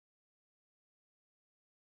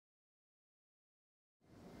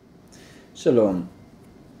Shalom.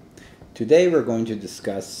 Today we're going to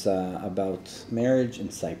discuss about marriage in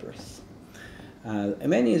Cyprus.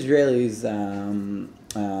 Many Israelis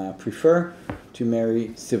prefer to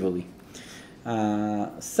marry civilly.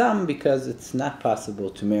 Some because it's not possible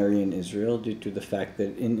to marry in Israel due to the fact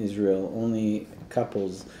that in Israel only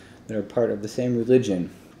couples that are part of the same religion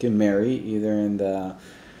can marry, either in the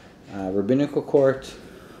rabbinical court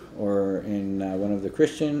or in one of the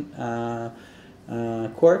Christian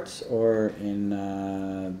courts or in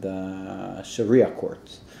the Sharia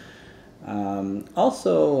courts.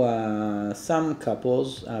 Also, some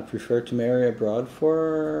couples prefer to marry abroad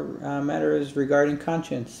for matters regarding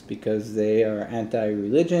conscience because they are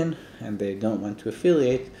anti-religion and they don't want to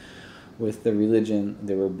affiliate with the religion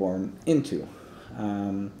they were born into.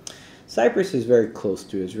 Cyprus is very close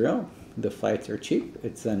to Israel. The flights are cheap.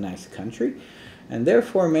 It's a nice country. And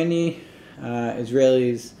therefore many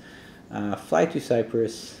Israelis fly to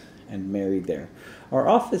Cyprus and marry there. Our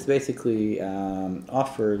office basically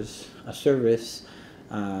offers a service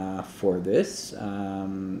for this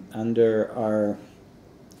under our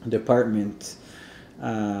department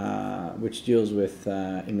which deals with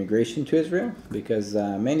immigration to Israel, because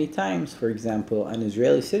many times, for example, an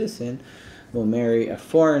Israeli citizen will marry a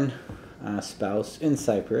foreign spouse in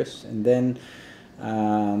Cyprus, and then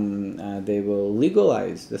they will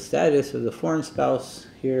legalize the status of the foreign spouse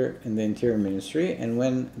here in the Interior Ministry, and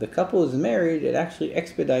when the couple is married, it actually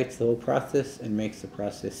expedites the whole process and makes the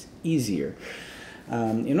process easier.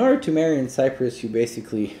 In order to marry in Cyprus, you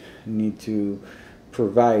basically need to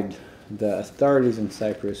provide the authorities in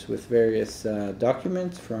Cyprus with various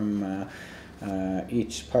documents from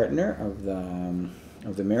each partner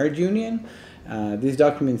of the marriage union. These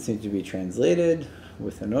documents need to be translated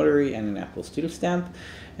with a notary and an apostille stamp,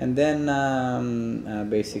 and then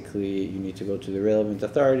basically you need to go to the relevant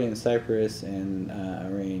authority in Cyprus and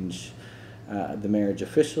arrange the marriage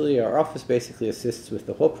officially. Our office basically assists with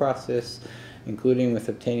the whole process, including with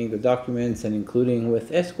obtaining the documents and including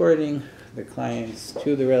with escorting the clients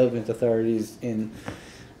to the relevant authorities in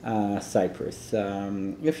Cyprus.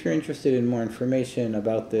 If you're interested in more information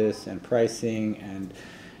about this and pricing, and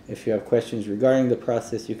if you have questions regarding the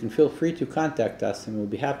process, you can feel free to contact us and we'll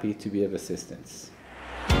be happy to be of assistance.